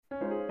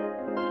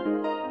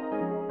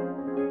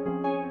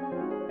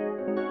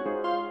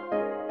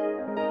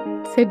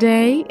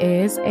Today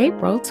is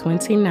April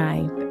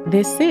 29th.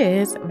 This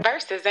is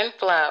Verses and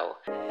Flow.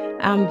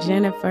 I'm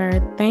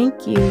Jennifer.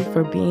 Thank you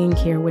for being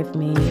here with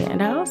me.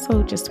 And I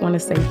also just want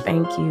to say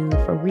thank you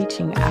for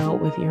reaching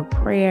out with your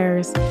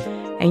prayers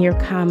and your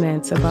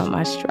comments about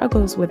my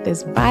struggles with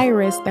this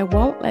virus that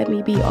won't let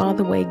me be all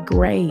the way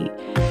great.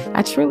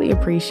 I truly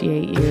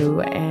appreciate you,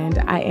 and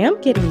I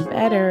am getting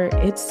better.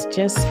 It's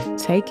just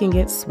taking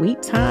its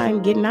sweet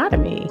time getting out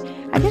of me.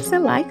 I guess it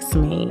likes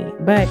me,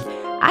 but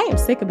I am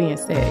sick of being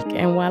sick,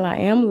 and while I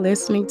am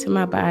listening to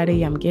my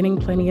body, I'm getting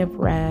plenty of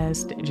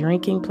rest,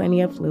 drinking plenty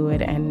of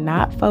fluid, and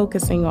not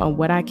focusing on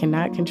what I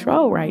cannot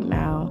control right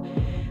now.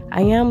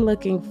 I am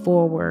looking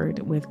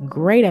forward with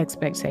great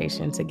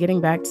expectation to getting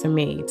back to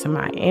me, to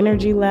my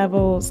energy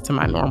levels, to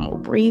my normal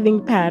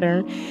breathing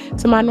pattern,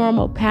 to my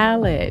normal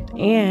palate,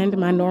 and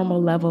my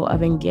normal level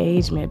of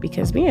engagement,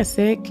 because being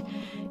sick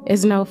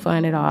is no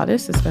fun at all.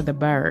 This is for the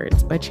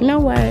birds. But you know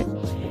what?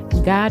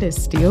 God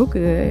is still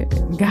good,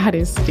 God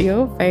is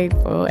still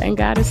faithful, and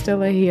God is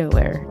still a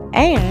healer.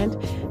 And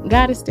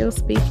God is still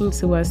speaking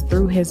to us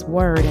through His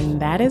Word, and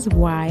that is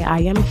why I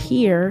am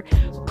here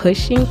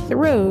pushing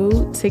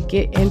through to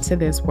get into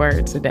this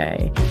Word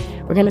today.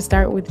 We're going to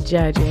start with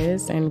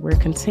Judges, and we're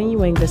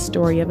continuing the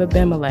story of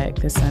Abimelech,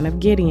 the son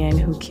of Gideon,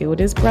 who killed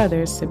his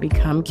brothers to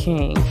become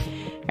king.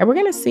 And we're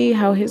going to see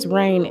how his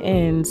reign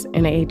ends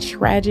in a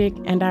tragic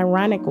and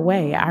ironic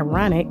way.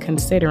 Ironic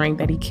considering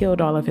that he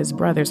killed all of his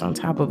brothers on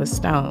top of a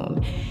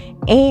stone.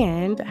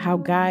 And how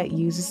God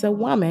uses a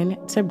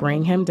woman to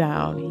bring him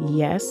down.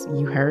 Yes,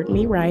 you heard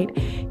me right.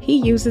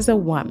 He uses a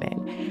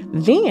woman.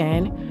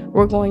 Then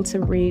we're going to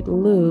read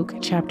Luke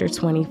chapter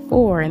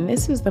 24. And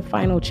this is the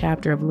final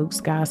chapter of Luke's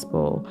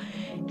gospel.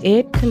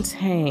 It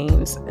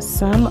contains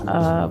some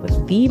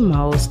of the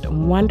most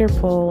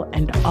wonderful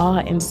and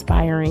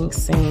awe-inspiring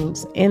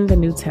scenes in the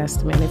New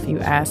Testament, if you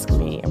ask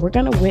me. And we're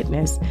going to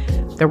witness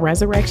the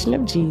resurrection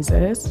of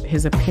Jesus,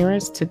 his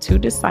appearance to two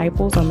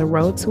disciples on the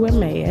road to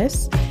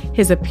Emmaus,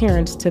 his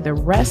appearance to the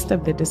rest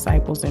of the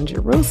disciples in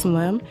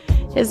Jerusalem,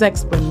 his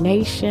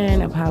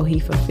explanation of how he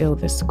fulfilled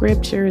the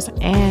scriptures,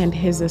 and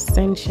his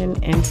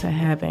ascension into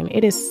heaven.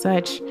 It is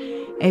such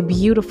a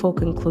beautiful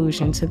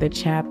conclusion to the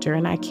chapter,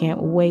 and I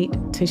can't wait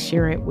to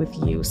share it with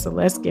you. So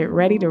let's get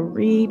ready to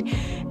read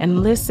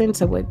and listen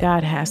to what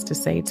God has to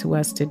say to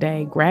us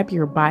today. Grab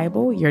your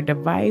Bible, your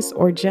device,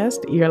 or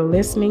just your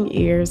listening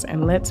ears,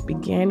 and let's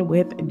begin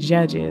with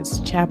Judges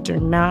chapter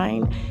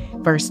 9,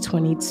 verse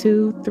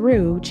 22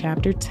 through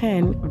chapter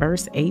 10,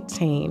 verse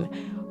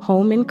 18.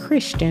 Holman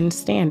Christian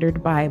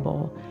Standard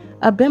Bible.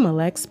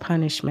 Abimelech's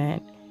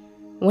punishment.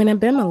 When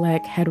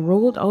Abimelech had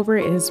ruled over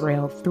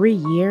Israel 3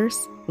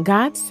 years,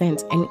 God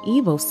sent an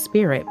evil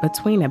spirit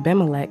between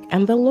Abimelech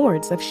and the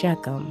lords of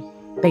Shechem.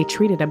 They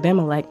treated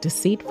Abimelech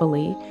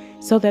deceitfully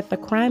so that the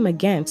crime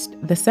against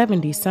the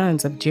 70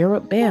 sons of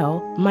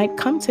Jerubbaal might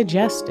come to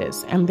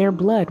justice, and their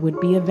blood would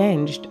be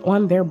avenged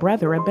on their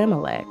brother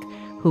Abimelech,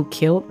 who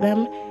killed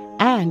them,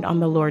 and on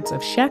the lords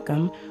of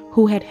Shechem,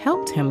 who had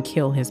helped him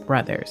kill his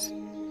brothers.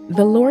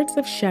 The lords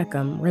of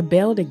Shechem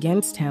rebelled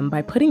against him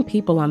by putting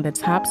people on the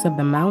tops of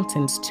the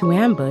mountains to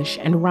ambush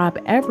and rob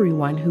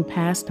everyone who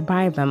passed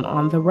by them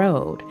on the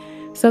road.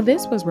 So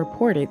this was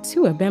reported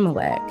to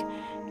Abimelech.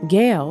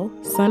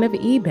 Gaal, son of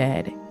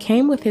Ebed,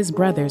 came with his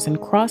brothers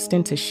and crossed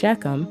into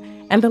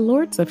Shechem, and the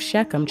lords of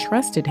Shechem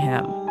trusted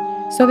him.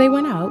 So they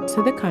went out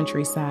to the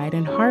countryside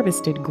and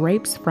harvested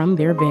grapes from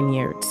their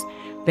vineyards.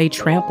 They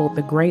trampled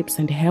the grapes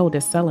and held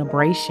a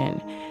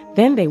celebration.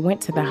 Then they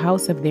went to the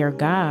house of their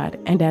God,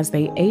 and as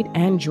they ate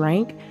and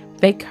drank,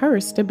 they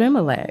cursed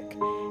Abimelech.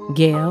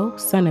 Gaal,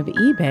 son of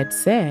Ebed,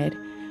 said,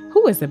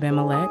 "Who is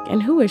Abimelech,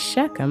 and who is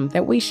Shechem,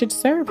 that we should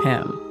serve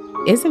him?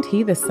 Isn't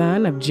he the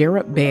son of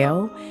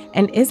Jerubbaal,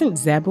 and isn't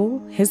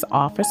Zebul his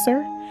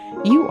officer?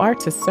 You are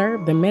to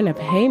serve the men of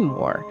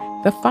Hamor,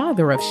 the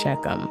father of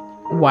Shechem.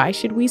 Why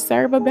should we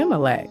serve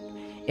Abimelech?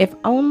 If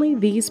only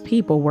these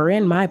people were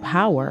in my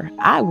power,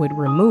 I would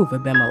remove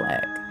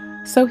Abimelech."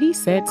 So he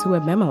said to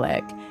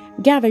Abimelech,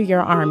 "Gather your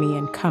army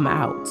and come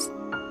out."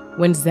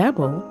 When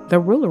Zebul, the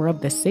ruler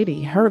of the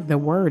city, heard the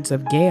words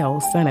of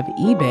Gaal, son of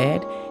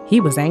Ebed,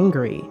 he was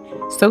angry.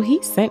 So he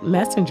sent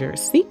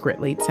messengers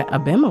secretly to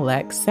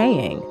Abimelech,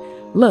 saying,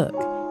 "Look,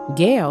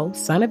 Gaal,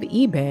 son of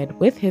Ebed,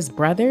 with his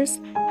brothers,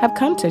 have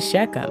come to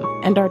Shechem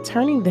and are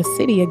turning the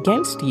city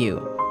against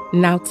you.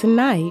 Now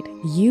tonight,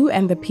 you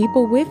and the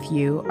people with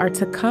you are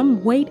to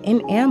come wait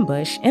in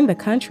ambush in the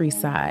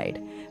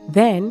countryside.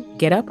 Then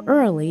get up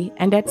early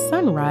and at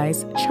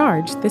sunrise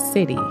charge the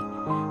city.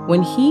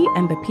 When he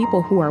and the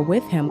people who are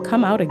with him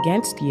come out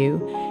against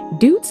you,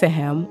 do to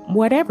him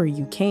whatever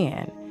you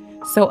can."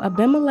 So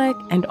Abimelech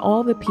and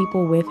all the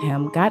people with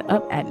him got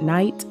up at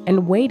night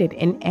and waited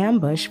in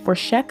ambush for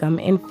Shechem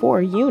in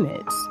 4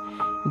 units.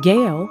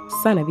 Gaal,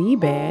 son of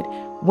Ebed,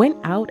 went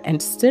out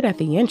and stood at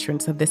the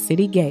entrance of the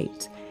city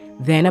gate.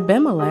 Then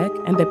Abimelech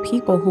and the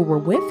people who were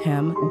with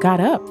him got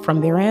up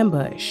from their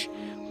ambush.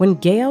 When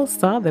Gaal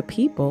saw the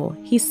people,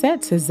 he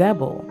said to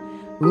Zebul,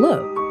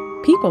 "Look,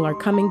 people are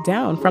coming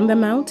down from the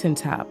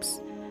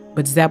mountaintops."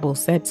 But Zebul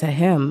said to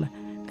him,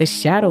 The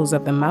shadows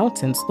of the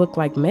mountains look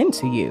like men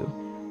to you."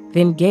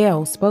 Then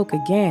Gaal spoke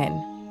again.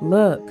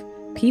 "Look,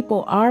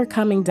 people are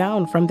coming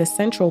down from the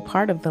central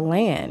part of the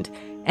land,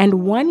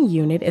 and one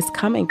unit is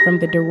coming from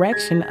the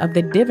direction of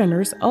the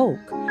diviner's oak."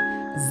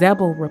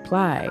 Zebul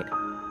replied,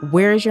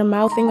 "Where is your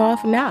mouthing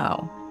off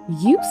now?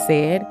 You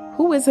said,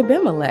 'Who is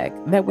Abimelech,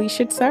 that we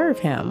should serve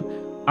him?'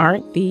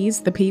 Aren't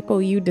these the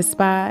people you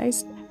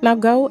despised? Now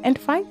go and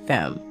fight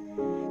them."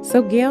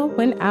 So Gaal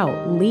went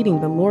out,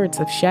 leading the lords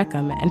of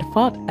Shechem, and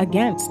fought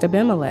against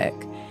Abimelech.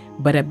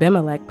 But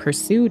Abimelech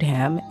pursued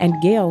him, and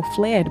Gaal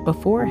fled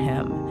before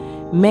him.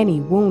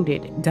 Many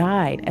wounded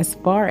died as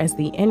far as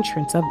the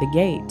entrance of the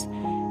gate.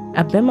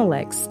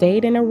 Abimelech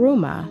stayed in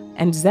Arumah,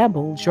 and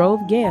Zebul drove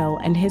Gaal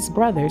and his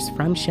brothers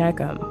from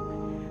Shechem.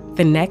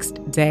 The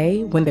next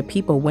day, when the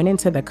people went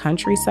into the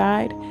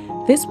countryside,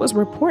 this was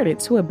reported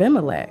to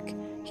Abimelech.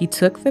 He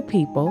took the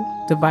people,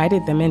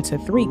 divided them into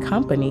 3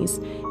 companies,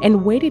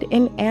 and waited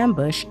in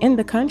ambush in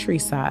the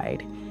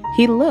countryside.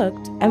 He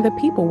looked, and the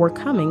people were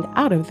coming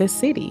out of the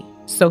city,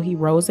 so he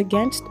rose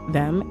against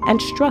them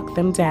and struck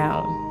them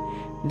down.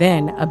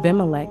 Then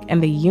Abimelech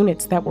and the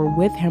units that were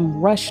with him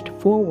rushed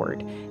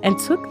forward and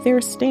took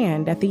their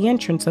stand at the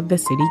entrance of the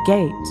city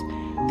gate.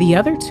 The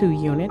other 2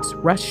 units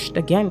rushed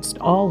against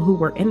all who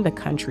were in the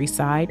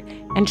countryside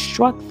and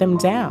struck them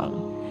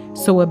down.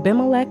 So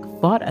Abimelech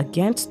fought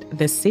against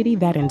the city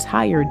that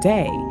entire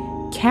day,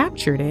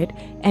 captured it,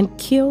 and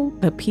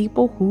killed the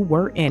people who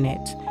were in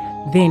it.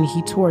 Then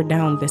he tore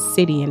down the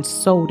city and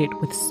sowed it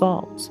with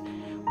salt.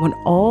 When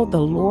all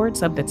the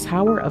lords of the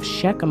Tower of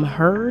Shechem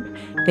heard,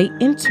 they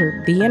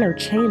entered the inner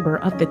chamber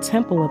of the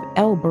temple of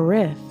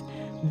El-Berith.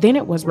 Then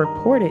it was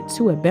reported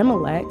to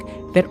Abimelech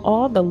that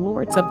all the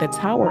lords of the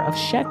Tower of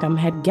Shechem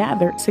had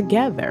gathered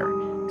together.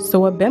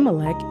 So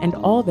Abimelech and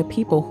all the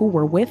people who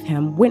were with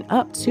him went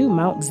up to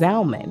Mount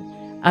Zalmon.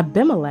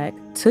 Abimelech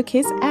took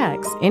his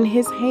axe in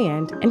his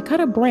hand and cut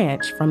a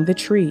branch from the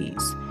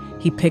trees.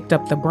 He picked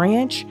up the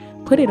branch,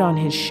 put it on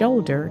his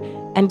shoulder,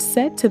 and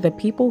said to the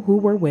people who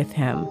were with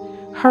him,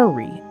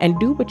 "Hurry and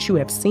do what you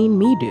have seen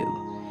me do."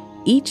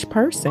 Each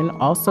person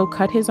also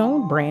cut his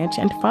own branch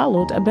and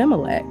followed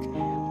Abimelech.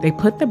 They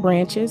put the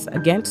branches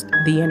against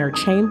the inner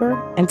chamber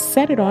and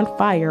set it on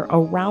fire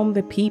around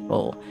the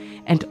people,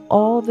 and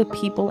all the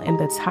people in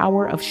the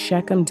Tower of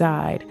Shechem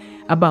died,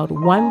 about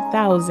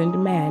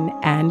 1,000 men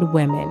and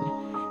women.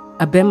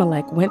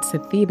 Abimelech went to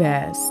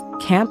Thebez,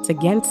 camped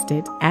against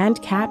it, and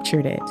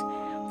captured it.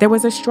 There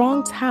was a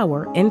strong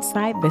tower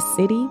inside the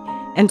city,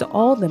 and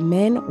all the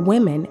men,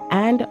 women,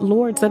 and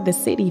lords of the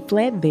city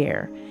fled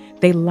there.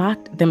 They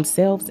locked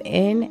themselves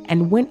in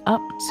and went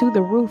up to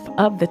the roof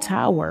of the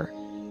tower.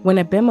 When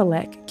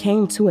Abimelech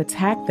came to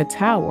attack the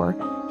tower,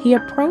 he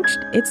approached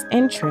its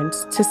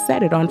entrance to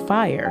set it on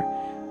fire.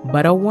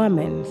 But a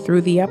woman threw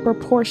the upper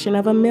portion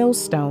of a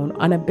millstone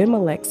on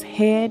Abimelech's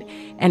head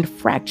and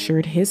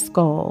fractured his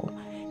skull.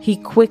 He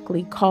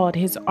quickly called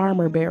his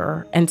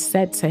armor-bearer and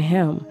said to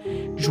him,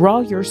 "Draw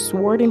your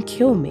sword and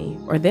kill me,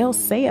 or they'll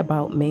say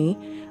about me,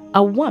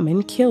 'A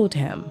woman killed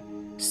him.'"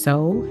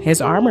 So his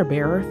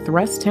armor-bearer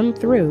thrust him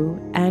through,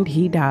 and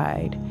he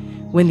died.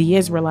 When the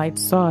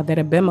Israelites saw that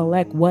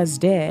Abimelech was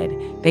dead,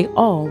 they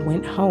all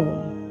went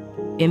home.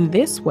 In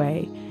this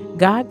way,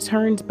 God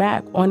turned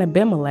back on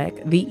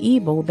Abimelech the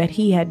evil that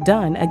he had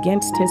done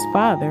against his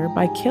father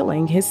by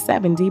killing his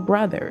 70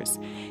 brothers.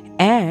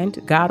 And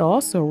God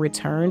also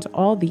returned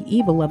all the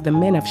evil of the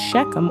men of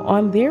Shechem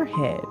on their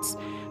heads.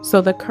 So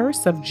the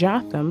curse of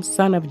Jotham,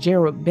 son of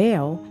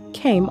Jerubbaal,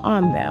 came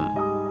on them.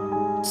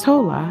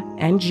 Tola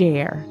and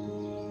Jair.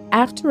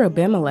 After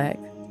Abimelech,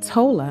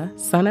 Tola,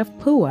 son of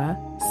Puah,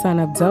 son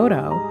of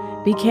Dodo,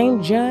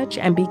 became judge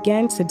and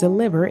began to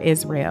deliver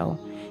Israel.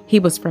 He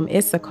was from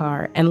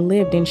Issachar and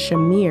lived in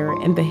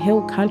Shamir in the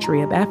hill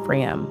country of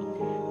Ephraim.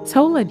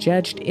 Tola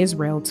judged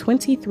Israel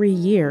 23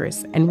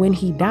 years, and when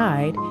he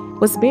died,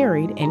 was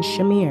buried in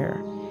Shamir.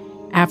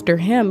 After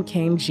him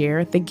came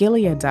Jair the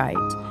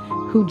Gileadite,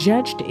 who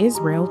judged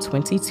Israel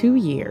 22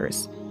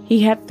 years.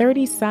 He had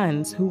 30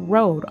 sons who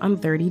rode on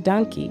 30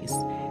 donkeys.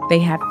 They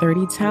had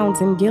 30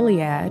 towns in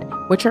Gilead,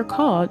 which are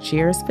called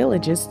Jair's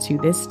villages to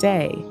this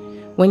day.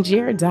 When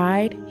Jair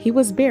died, he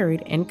was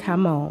buried in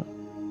Kamon.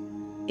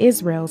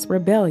 Israel's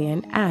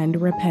rebellion and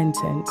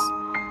repentance.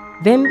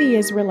 Then the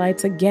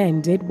Israelites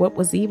again did what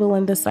was evil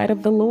in the sight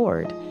of the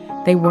Lord.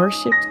 They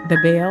worshipped the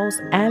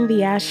Baals and the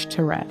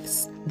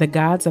Ashtoreths, the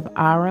gods of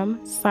Aram,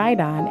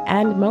 Sidon,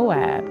 and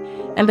Moab,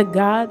 and the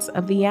gods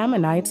of the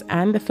Ammonites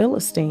and the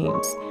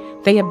Philistines.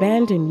 They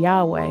abandoned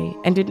Yahweh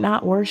and did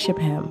not worship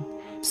him.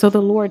 So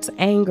the Lord's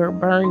anger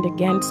burned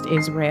against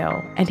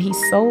Israel, and he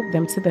sold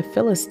them to the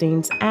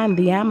Philistines and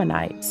the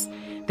Ammonites.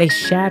 They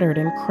shattered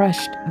and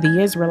crushed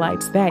the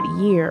Israelites that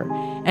year,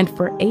 and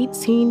for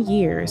 18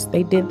 years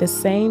they did the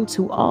same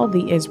to all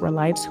the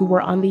Israelites who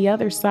were on the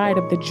other side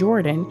of the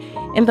Jordan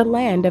in the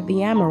land of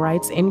the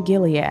Amorites in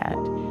Gilead.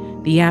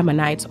 The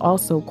Ammonites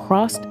also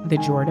crossed the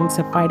Jordan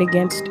to fight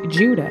against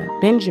Judah,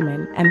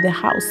 Benjamin, and the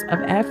house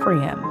of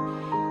Ephraim.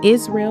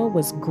 Israel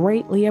was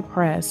greatly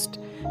oppressed,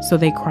 so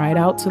they cried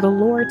out to the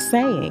Lord,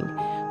 saying,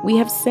 "We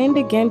have sinned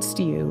against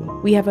you.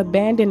 We have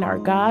abandoned our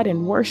God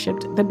and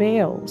worshipped the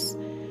Baals."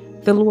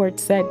 The Lord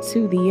said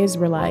to the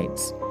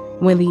Israelites,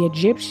 "When the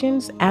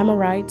Egyptians,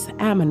 Amorites,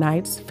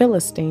 Ammonites,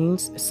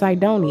 Philistines,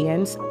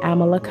 Sidonians,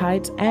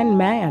 Amalekites, and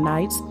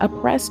Maonites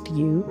oppressed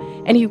you,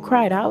 and you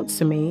cried out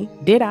to me,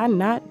 did I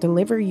not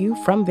deliver you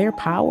from their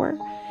power?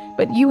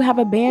 But you have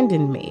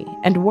abandoned me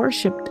and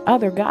worshipped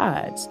other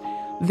gods.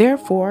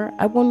 Therefore,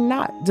 I will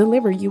not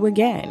deliver you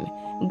again.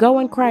 Go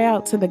and cry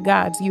out to the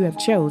gods you have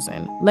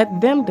chosen.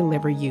 Let them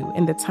deliver you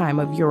in the time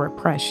of your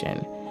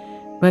oppression."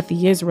 But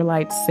the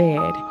Israelites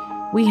said,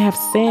 "We have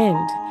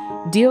sinned.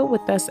 Deal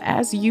with us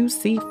as you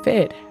see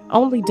fit.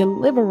 Only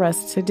deliver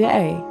us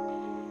today."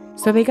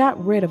 So they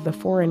got rid of the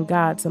foreign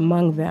gods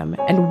among them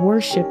and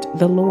worshipped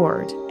the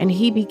Lord, and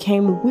he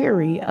became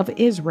weary of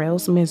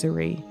Israel's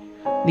misery.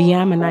 The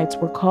Ammonites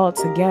were called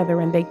together,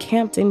 and they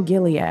camped in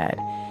Gilead.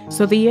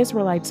 So the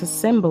Israelites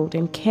assembled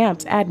and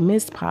camped at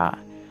Mizpah.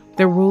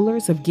 The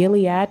rulers of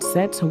Gilead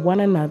said to one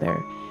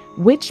another,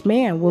 "Which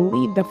man will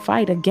lead the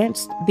fight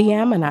against the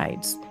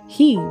Ammonites?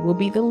 He will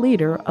be the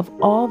leader of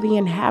all the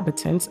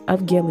inhabitants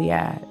of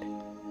Gilead."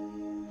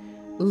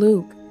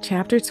 Luke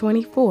chapter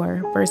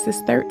 24,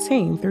 verses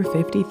 13 through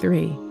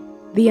 53.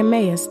 The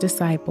Emmaus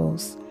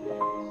disciples.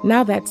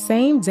 Now that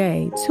same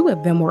day, 2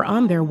 of them were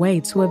on their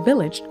way to a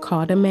village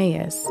called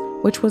Emmaus,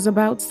 which was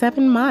about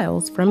 7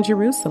 miles from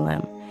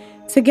Jerusalem.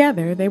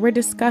 Together they were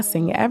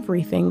discussing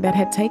everything that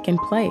had taken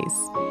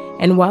place.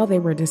 And while they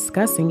were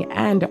discussing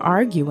and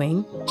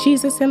arguing,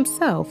 Jesus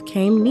himself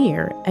came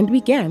near and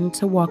began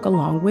to walk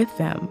along with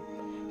them.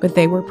 But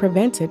they were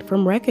prevented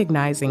from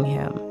recognizing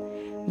him.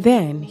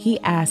 Then he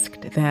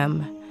asked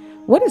them,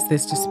 "What is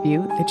this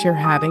dispute that you're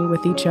having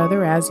with each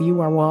other as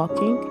you are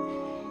walking?"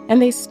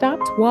 And they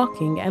stopped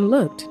walking and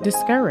looked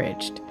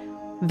discouraged.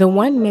 The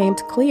one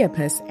named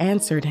Cleopas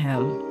answered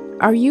him,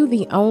 "Are you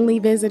the only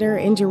visitor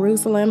in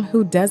Jerusalem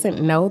who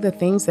doesn't know the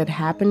things that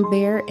happened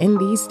there in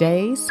these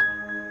days?"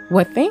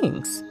 "What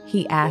things?"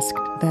 he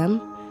asked them.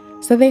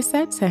 So they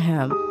said to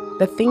him,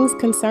 "The things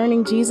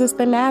concerning Jesus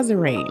the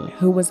Nazarene,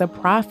 who was a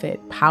prophet,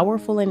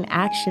 powerful in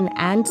action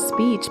and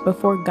speech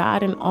before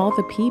God and all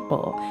the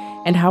people,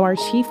 and how our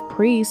chief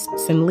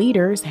priests and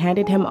leaders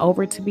handed him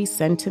over to be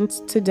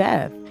sentenced to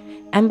death,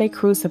 and they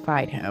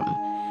crucified him.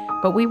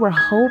 But we were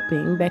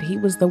hoping that he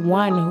was the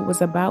one who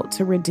was about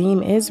to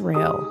redeem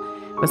Israel.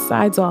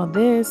 Besides all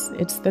this,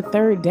 it's the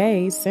 3rd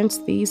day since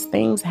these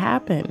things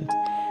happened."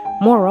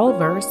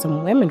 Moreover,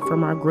 some women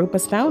from our group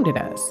astounded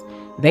us.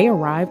 They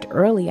arrived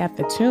early at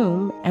the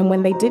tomb, and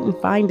when they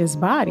didn't find his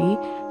body,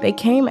 they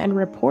came and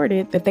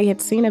reported that they had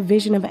seen a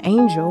vision of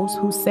angels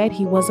who said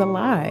he was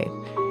alive.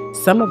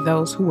 Some of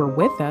those who were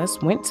with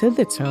us went to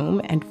the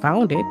tomb and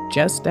found it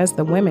just as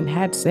the women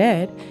had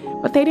said,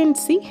 but they didn't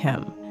see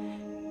him.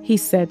 He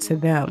said to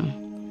them,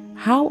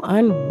 "How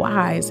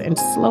unwise and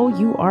slow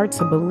you are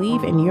to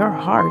believe in your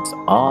hearts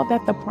all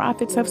that the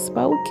prophets have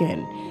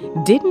spoken.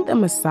 Didn't the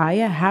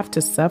Messiah have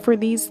to suffer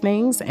these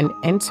things and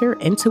enter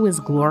into his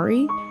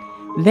glory?"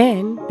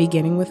 Then,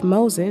 beginning with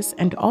Moses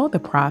and all the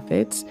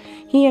prophets,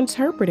 he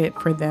interpreted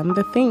for them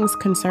the things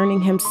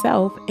concerning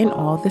himself in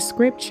all the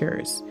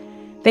scriptures.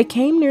 They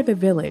came near the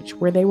village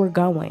where they were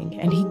going,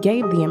 and he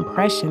gave the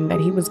impression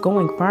that he was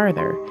going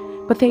farther,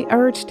 but they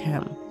urged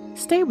him,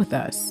 "Stay with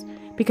us,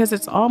 because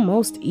it's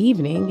almost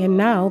evening, and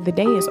now the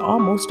day is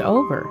almost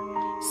over."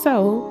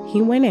 So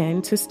he went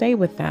in to stay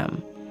with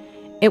them.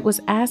 It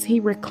was as he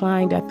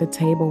reclined at the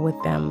table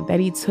with them that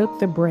he took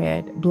the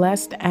bread,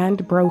 blessed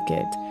and broke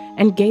it,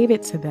 and gave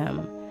it to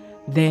them.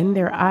 Then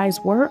their eyes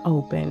were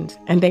opened,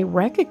 and they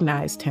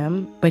recognized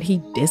him, but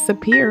he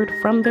disappeared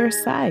from their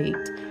sight.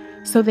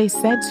 So they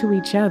said to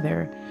each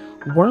other,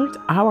 "Weren't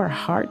our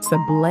hearts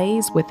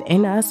ablaze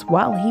within us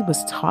while he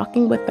was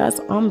talking with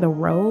us on the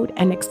road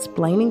and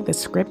explaining the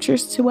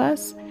scriptures to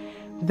us?"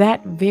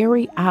 That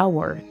very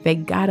hour they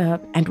got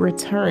up and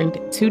returned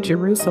to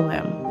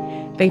Jerusalem.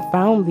 They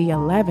found the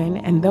 11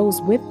 and those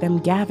with them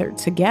gathered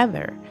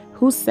together,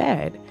 who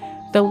said,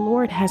 "The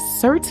Lord has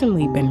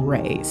certainly been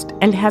raised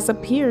and has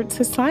appeared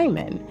to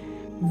Simon."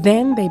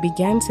 Then they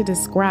began to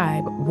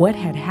describe what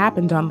had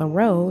happened on the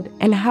road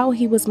and how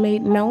he was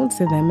made known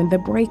to them in the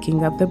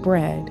breaking of the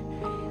bread,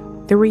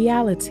 the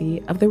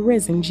reality of the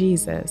risen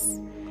Jesus.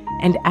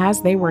 And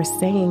as they were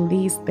saying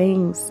these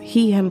things,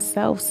 he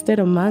himself stood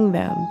among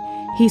them.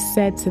 He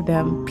said to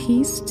them,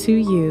 "Peace to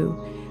you."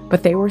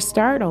 But they were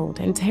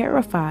startled and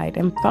terrified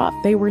and thought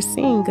they were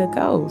seeing a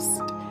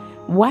ghost.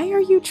 "Why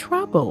are you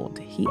troubled?"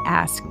 he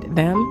asked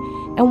them.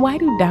 "And why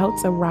do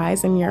doubts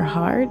arise in your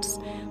hearts?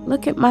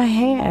 Look at my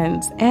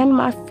hands and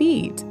my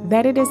feet,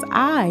 that it is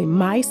I,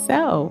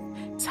 myself.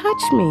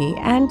 Touch me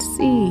and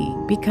see,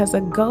 because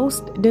a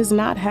ghost does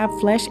not have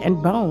flesh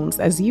and bones,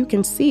 as you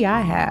can see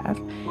I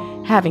have."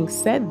 Having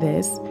said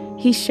this,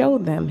 he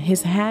showed them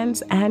his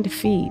hands and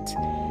feet.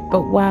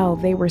 But while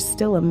they were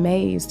still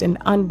amazed and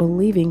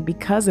unbelieving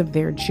because of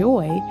their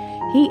joy,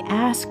 he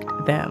asked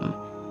them,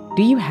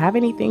 "Do you have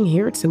anything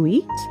here to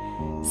eat?"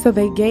 So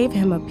they gave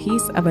him a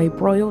piece of a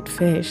broiled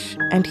fish,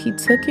 and he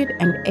took it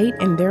and ate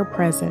in their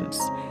presence.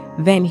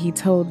 Then he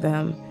told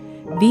them,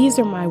 "These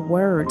are my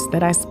words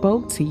that I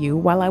spoke to you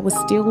while I was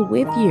still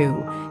with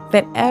you,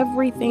 that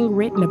everything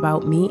written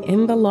about me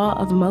in the law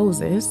of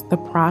Moses, the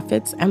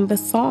prophets, and the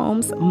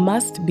Psalms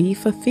must be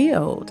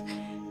fulfilled."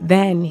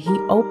 Then he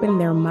opened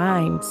their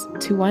minds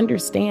to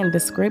understand the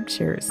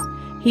scriptures.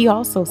 He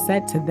also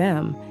said to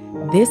them,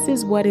 "This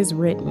is what is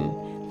written: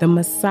 the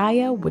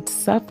Messiah would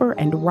suffer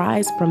and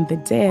rise from the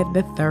dead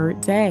the third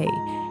day,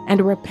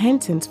 and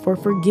repentance for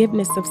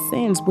forgiveness of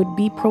sins would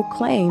be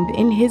proclaimed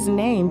in his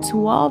name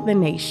to all the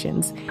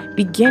nations,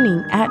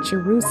 beginning at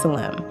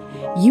Jerusalem.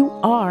 You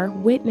are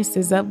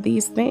witnesses of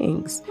these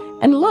things.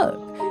 And look,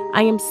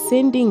 I am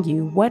sending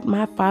you what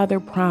my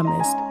Father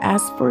promised.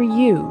 As for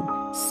you,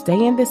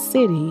 stay in the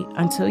city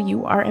until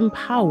you are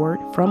empowered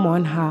from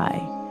on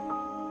high."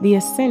 The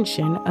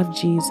ascension of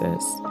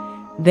Jesus.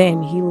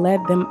 Then he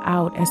led them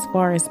out as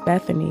far as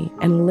Bethany,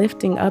 and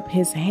lifting up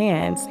his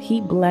hands,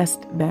 he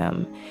blessed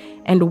them.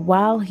 And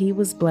while he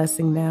was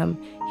blessing them,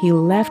 he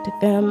left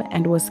them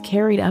and was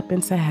carried up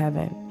into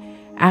heaven.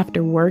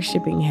 After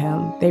worshiping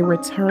him, they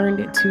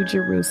returned to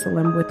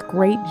Jerusalem with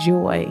great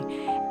joy,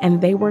 and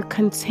they were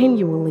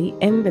continually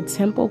in the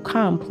temple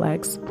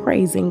complex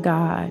praising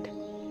God.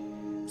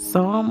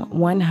 Psalm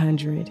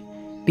 100.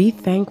 Be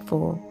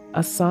thankful,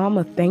 a psalm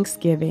of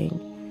thanksgiving.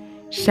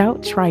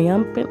 Shout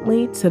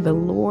triumphantly to the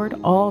Lord,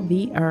 all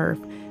the earth.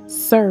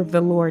 Serve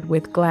the Lord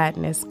with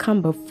gladness.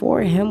 Come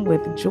before him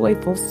with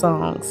joyful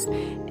songs.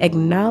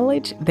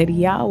 Acknowledge that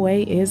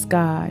Yahweh is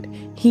God.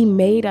 He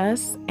made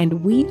us,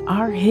 and we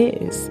are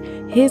his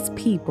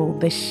people,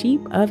 the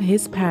sheep of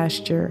his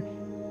pasture.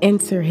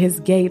 Enter his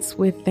gates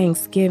with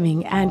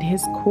thanksgiving and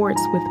his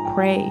courts with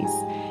praise.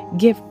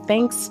 Give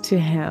thanks to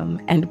him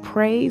and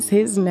praise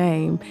his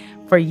name,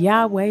 for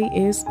Yahweh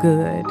is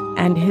good,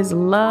 and his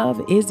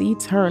love is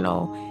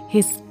eternal.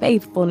 His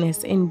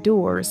faithfulness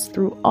endures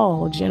through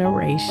all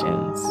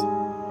generations.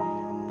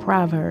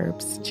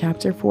 Proverbs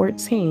chapter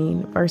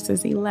 14,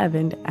 verses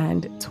 11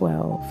 and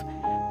 12.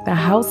 The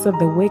house of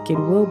the wicked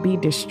will be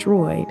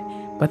destroyed,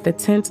 but the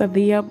tent of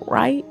the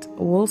upright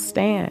will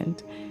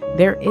stand.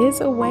 There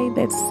is a way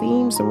that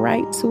seems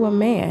right to a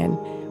man,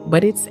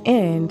 but its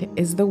end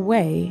is the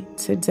way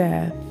to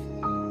death.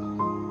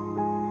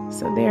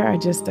 So there are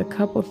just a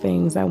couple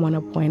things I want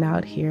to point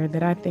out here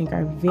that I think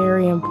are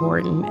very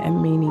important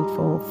and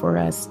meaningful for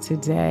us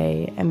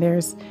today. And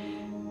there's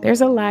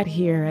a lot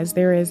here, as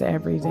there is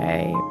every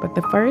day. But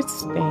the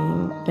first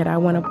thing that I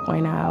want to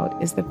point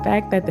out is the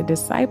fact that the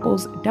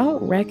disciples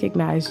don't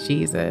recognize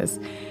Jesus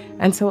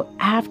until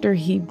after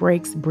he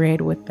breaks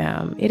bread with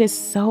them. It is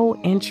so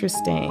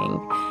interesting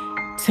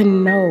to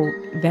note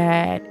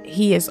that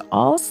he is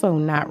also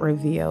not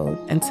revealed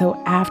until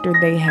after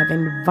they have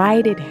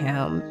invited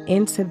him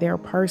into their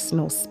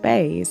personal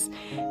space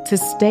to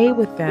stay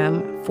with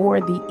them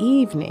for the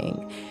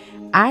evening.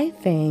 I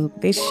think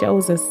this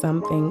shows us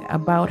something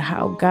about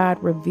how God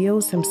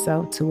reveals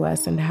himself to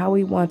us and how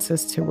he wants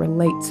us to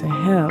relate to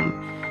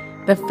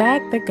him. The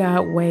fact that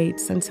God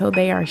waits until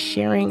they are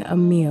sharing a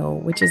meal,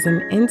 which is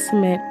an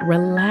intimate,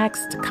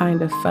 relaxed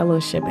kind of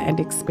fellowship and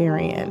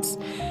experience,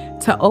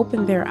 to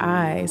open their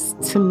eyes,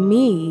 to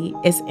me,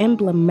 is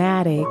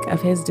emblematic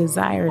of his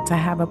desire to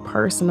have a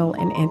personal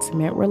and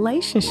intimate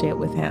relationship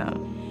with him.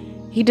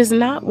 He does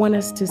not want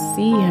us to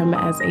see him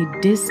as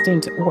a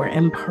distant or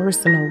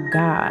impersonal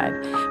God,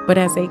 but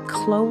as a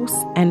close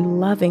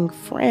and loving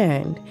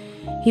friend.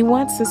 He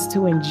wants us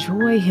to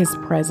enjoy his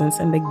presence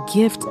and the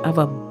gift of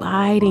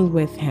abiding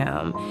with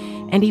him.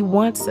 And he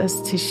wants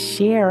us to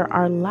share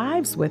our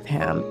lives with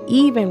him,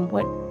 even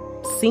what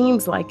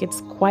seems like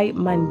it's quite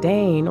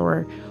mundane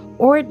or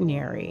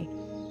ordinary.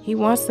 He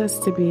wants us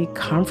to be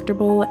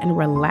comfortable and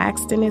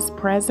relaxed in his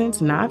presence,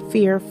 not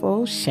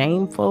fearful,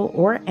 shameful,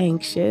 or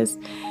anxious,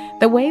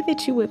 the way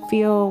that you would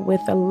feel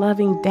with a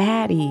loving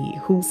daddy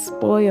who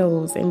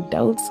spoils and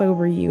dotes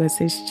over you as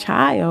his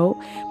child,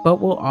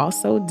 but will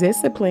also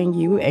discipline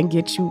you and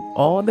get you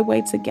all the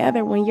way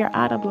together when you're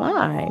out of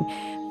line.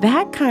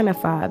 That kind of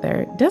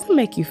father doesn't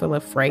make you feel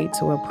afraid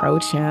to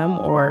approach him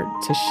or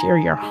to share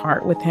your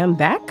heart with him.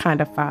 That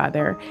kind of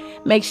father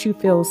makes you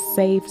feel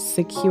safe,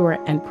 secure,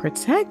 and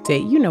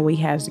protected. You know he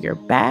has your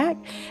back,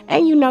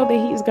 and you know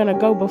that he's going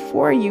to go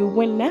before you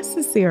when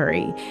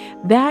necessary.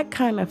 That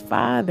kind of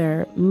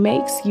father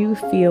makes you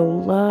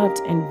feel loved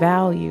and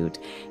valued,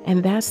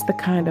 and that's the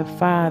kind of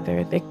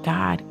father that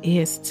God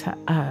is to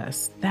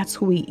us. That's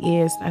who he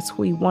is. That's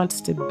who he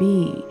wants to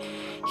be.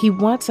 He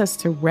wants us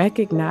to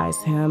recognize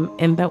him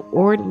in the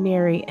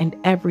ordinary and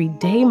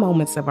everyday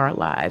moments of our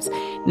lives,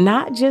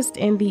 not just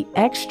in the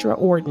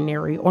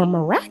extraordinary or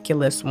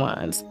miraculous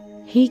ones.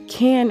 He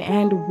can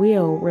and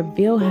will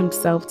reveal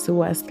himself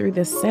to us through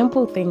the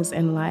simple things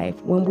in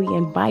life when we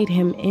invite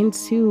him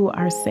into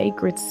our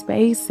sacred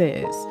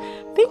spaces.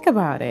 Think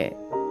about it.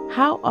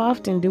 How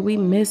often do we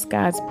miss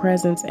God's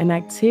presence and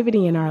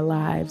activity in our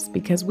lives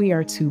because we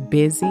are too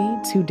busy,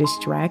 too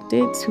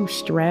distracted, too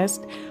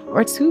stressed,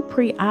 or too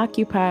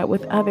preoccupied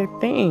with other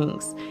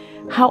things?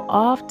 How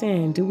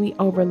often do we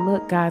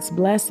overlook God's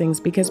blessings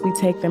because we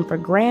take them for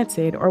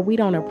granted or we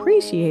don't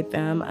appreciate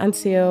them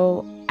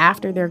until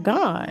after they're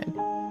gone?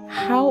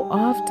 How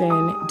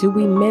often do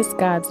we miss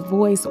God's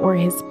voice or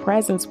his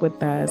presence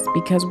with us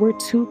because we're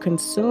too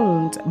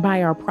consumed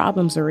by our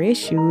problems or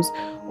issues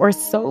or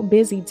so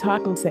busy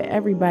talking to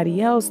everybody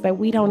else that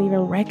we don't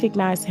even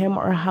recognize him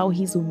or how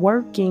he's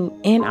working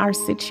in our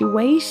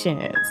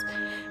situations?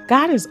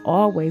 God is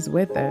always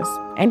with us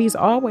and he's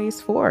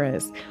always for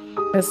us.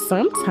 But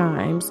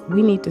sometimes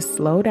we need to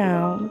slow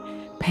down,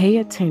 pay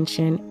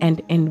attention,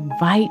 and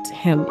invite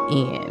him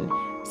in.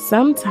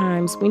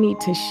 Sometimes we need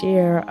to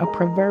share a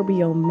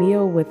proverbial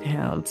meal with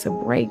him, to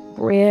break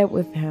bread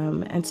with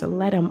him, and to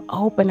let him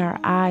open our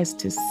eyes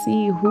to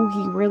see who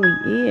he really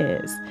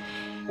is.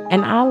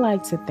 And I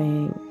like to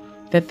think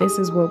that this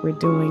is what we're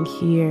doing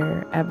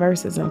here at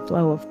Verses and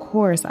Flow. Of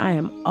course, I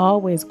am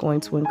always going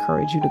to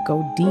encourage you to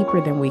go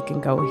deeper than we can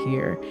go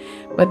here.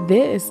 But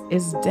this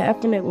is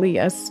definitely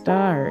a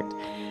start.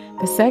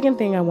 The second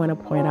thing I want to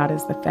point out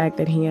is the fact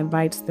that he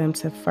invites them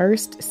to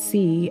first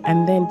see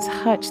and then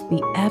touch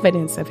the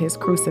evidence of his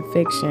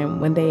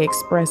crucifixion when they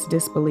express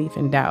disbelief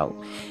and doubt.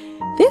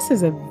 This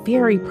is a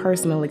very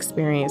personal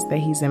experience that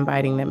he's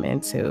inviting them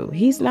into.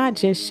 He's not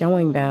just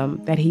showing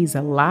them that he's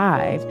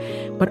alive,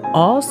 but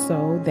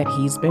also that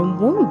he's been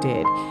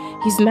wounded.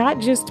 He's not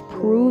just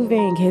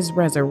proving his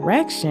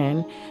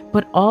resurrection,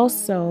 but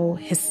also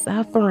his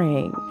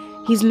suffering.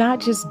 He's not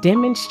just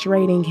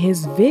demonstrating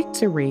his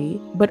victory,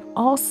 but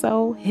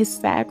also his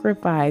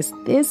sacrifice.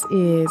 This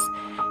is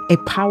a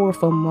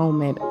powerful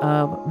moment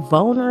of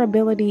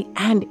vulnerability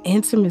and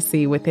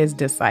intimacy with his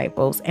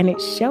disciples. And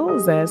it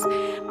shows us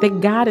that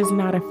God is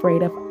not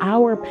afraid of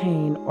our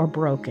pain or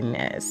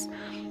brokenness.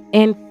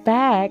 In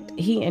fact,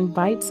 he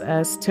invites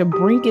us to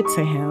bring it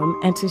to him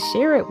and to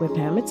share it with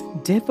him. It's a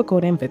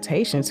difficult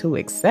invitation to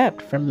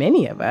accept for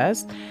many of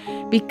us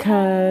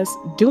because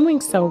doing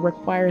so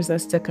requires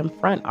us to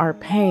confront our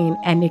pain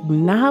and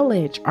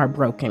acknowledge our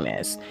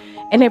brokenness.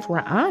 And if we're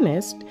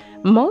honest,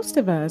 most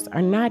of us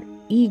are not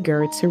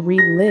eager to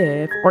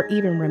relive or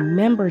even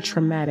remember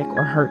traumatic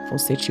or hurtful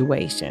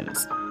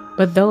situations.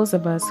 But those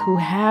of us who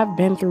have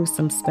been through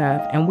some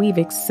stuff and we've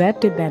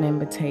accepted that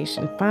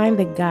invitation find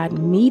that God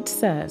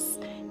meets us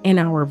in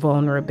our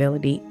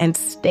vulnerability and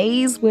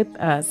stays with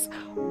us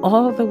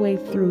all the way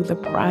through the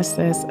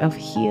process of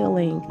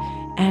healing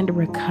and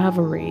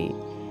recovery.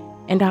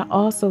 And I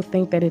also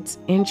think that it's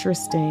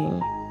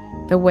interesting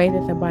the way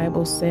that the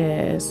Bible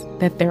says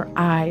that their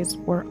eyes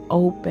were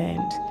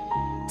opened.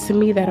 To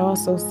me, that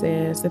also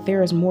says that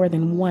there is more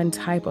than one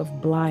type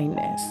of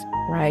blindness,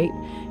 right?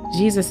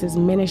 Jesus'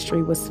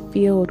 ministry was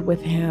filled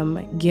with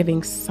him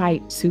giving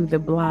sight to the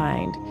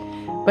blind.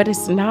 But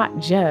it's not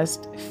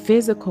just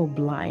physical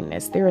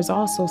blindness. There is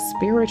also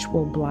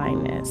spiritual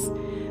blindness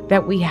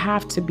that we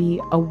have to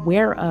be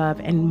aware of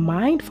and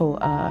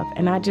mindful of.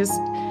 And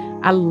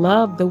I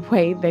love the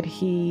way that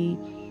he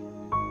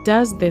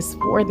does this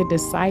for the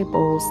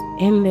disciples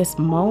in this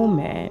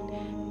moment.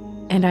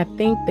 And I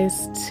think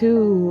this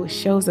too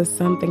shows us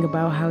something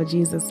about how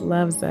Jesus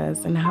loves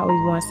us and how he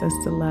wants us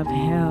to love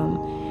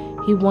him.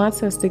 He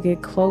wants us to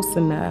get close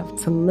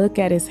enough to look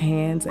at his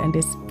hands and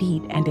his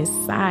feet and his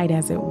side,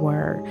 as it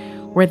were,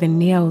 where the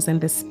nails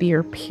and the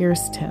spear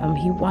pierced him.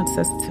 He wants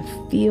us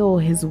to feel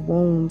his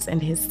wounds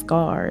and his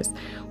scars,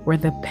 where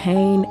the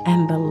pain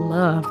and the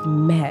love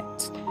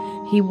met.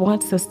 He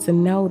wants us to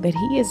know that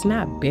he is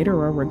not bitter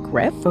or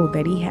regretful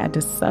that he had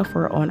to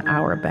suffer on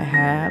our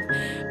behalf,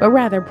 but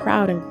rather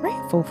proud and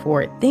grateful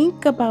for it.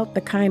 Think about the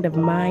kind of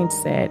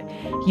mindset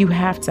you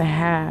have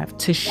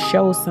to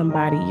show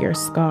somebody your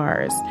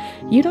scars.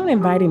 You don't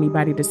invite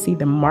anybody to see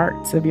the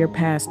marks of your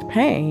past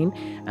pain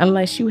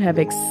unless you have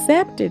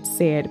accepted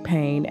said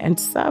pain and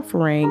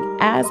suffering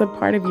as a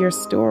part of your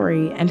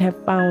story and have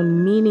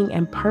found meaning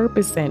and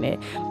purpose in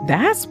it.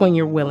 That's when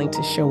you're willing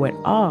to show it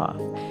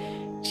off.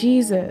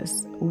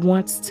 Jesus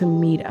wants to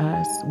meet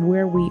us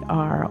where we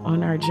are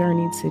on our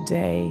journey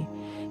today.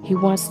 He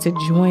wants to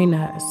join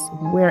us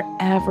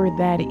wherever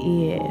that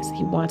is.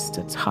 He wants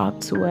to talk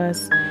to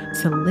us,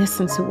 to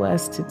listen to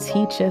us, to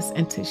teach us,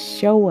 and to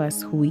show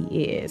us who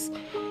he is.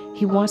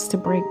 He wants to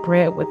break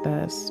bread with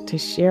us, to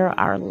share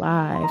our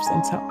lives,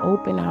 and to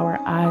open our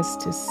eyes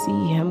to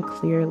see him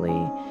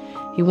clearly.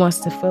 He wants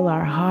to fill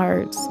our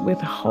hearts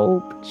with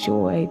hope,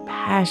 joy,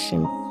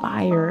 passion,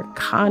 fire,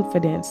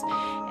 confidence,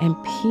 and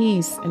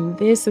peace. And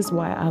this is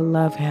why I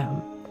love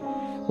him.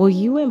 Will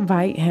you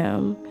invite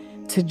him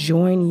to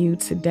join you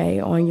today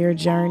on your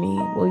journey?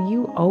 Will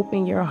you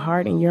open your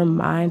heart and your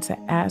mind to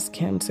ask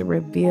him to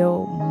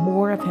reveal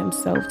more of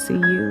himself to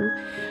you?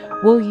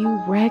 Will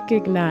you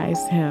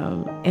recognize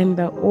him in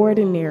the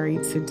ordinary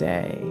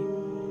today?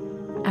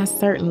 I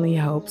certainly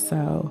hope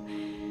so.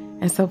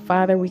 And so,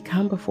 Father, we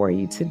come before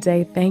you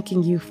today,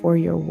 thanking you for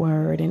your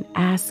word and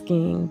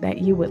asking that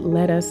you would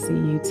let us see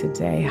you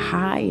today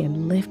high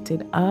and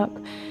lifted up,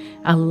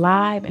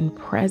 alive and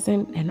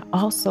present, and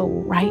also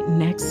right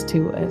next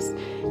to us.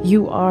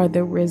 You are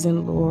the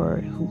risen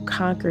Lord who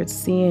conquered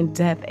sin,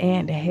 death,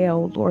 and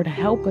hell. Lord,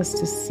 help us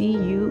to see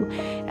you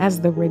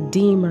as the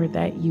Redeemer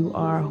that you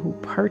are, who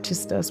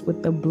purchased us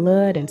with the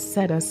blood and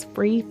set us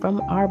free from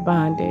our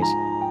bondage.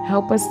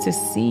 Help us to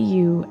see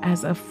you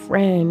as a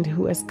friend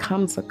who has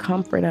come to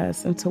comfort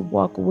us and to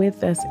walk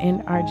with us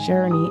in our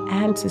journey,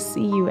 and to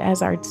see you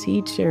as our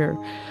teacher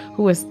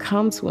who has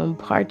come to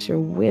impart your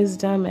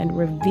wisdom and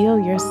reveal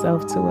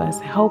yourself to us.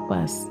 Help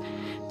us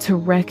to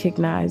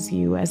recognize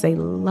you as a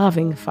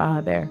loving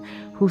Father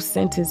who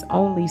sent his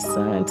only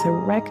Son to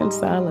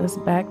reconcile us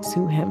back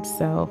to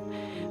himself.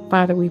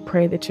 Father, we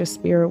pray that your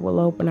Spirit will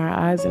open our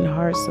eyes and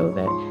hearts so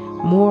that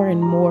more and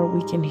more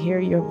we can hear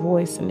your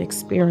voice and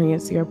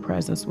experience your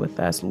presence with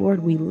us.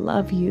 Lord, we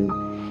love you.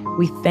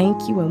 We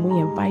thank you, and we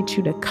invite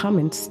you to come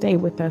and stay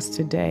with us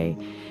today.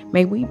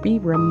 May we be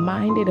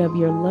reminded of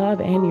your love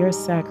and your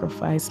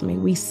sacrifice. May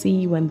we see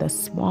you in the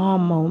small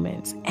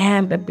moments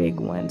and the big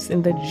ones,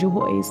 in the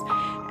joys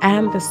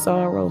and the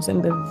sorrows,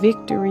 in the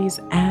victories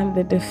and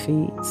the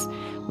defeats.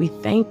 We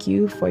thank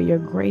you for your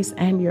grace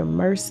and your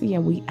mercy,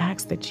 and we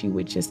ask that you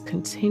would just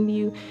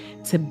continue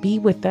to be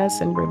with us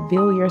and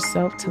reveal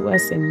yourself to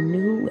us in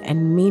new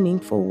and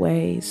meaningful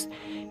ways.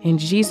 In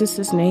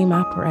Jesus' name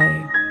I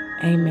pray.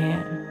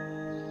 Amen.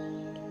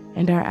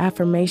 And our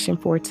affirmation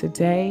for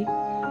today: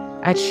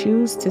 I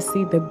choose to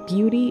see the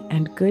beauty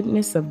and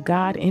goodness of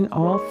God in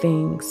all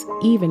things,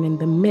 even in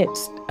the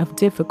midst of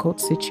difficult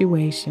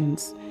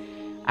situations.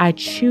 I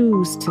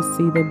choose to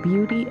see the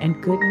beauty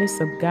and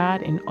goodness of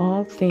God in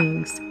all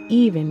things,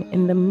 even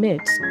in the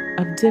midst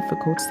of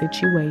difficult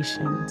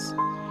situations.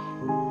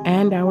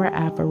 And our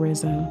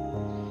aphorism: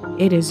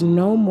 it is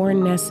no more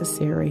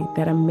necessary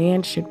that a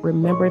man should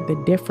remember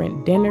the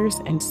different dinners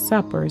and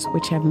suppers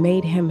which have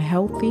made him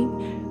healthy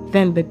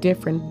than the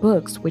different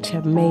books which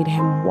have made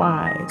him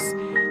wise.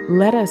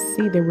 Let us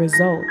see the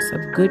results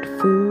of good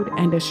food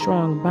and a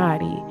strong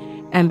body,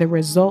 and the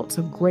results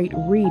of great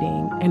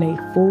reading in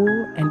a full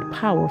and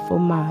powerful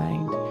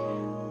mind.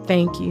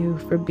 Thank you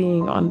for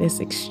being on this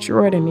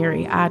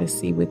extraordinary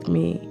odyssey with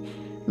me.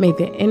 May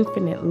the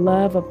infinite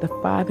love of the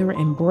Father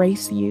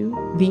embrace you,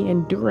 the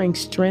enduring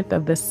strength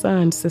of the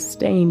Son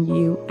sustain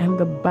you, and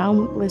the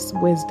boundless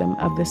wisdom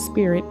of the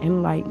Spirit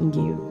enlighten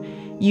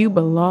you. You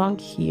belong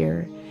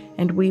here,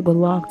 and we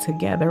belong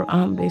together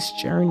on this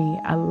journey.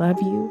 I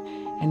love you,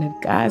 and if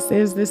God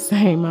says the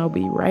same, I'll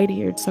be right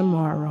here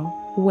tomorrow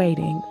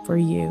waiting for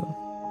you.